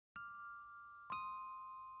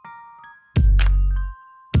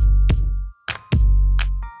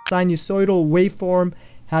sinusoidal waveform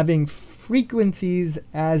having frequencies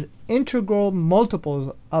as integral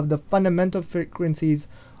multiples of the fundamental frequencies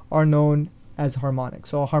are known as harmonics.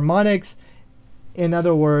 So harmonics, in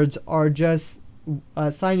other words, are just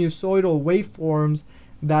sinusoidal waveforms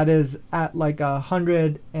that is at like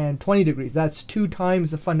 120 degrees. That's 2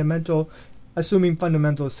 times the fundamental, assuming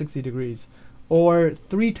fundamental is 60 degrees. Or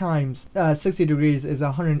 3 times 60 degrees is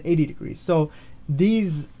 180 degrees. So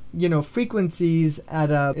these, frequencies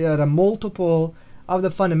at a multiple of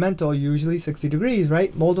the fundamental, usually 60 degrees,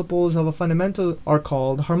 right? Multiples of a fundamental are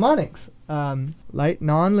called harmonics. Light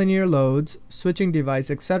nonlinear loads, switching device,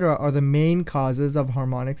 etc. are the main causes of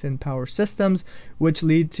harmonics in power systems, which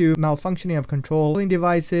lead to malfunctioning of controlling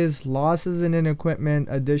devices, losses in equipment,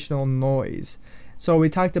 additional noise. So we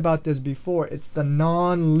talked about this before. It's the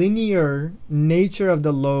non-linear nature of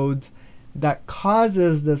the loads that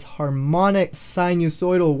causes this harmonic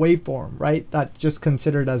sinusoidal waveform, right? That's just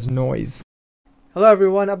considered as noise. Hello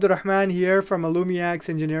everyone, Abdur Rehman here from AllumiaX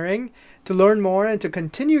Engineering. To learn more and to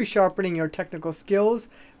continue sharpening your technical skills,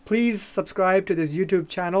 please subscribe to this YouTube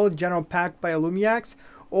channel, GeneralPAC by AllumiaX,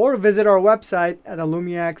 or visit our website at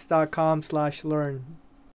allumiax.com/learn.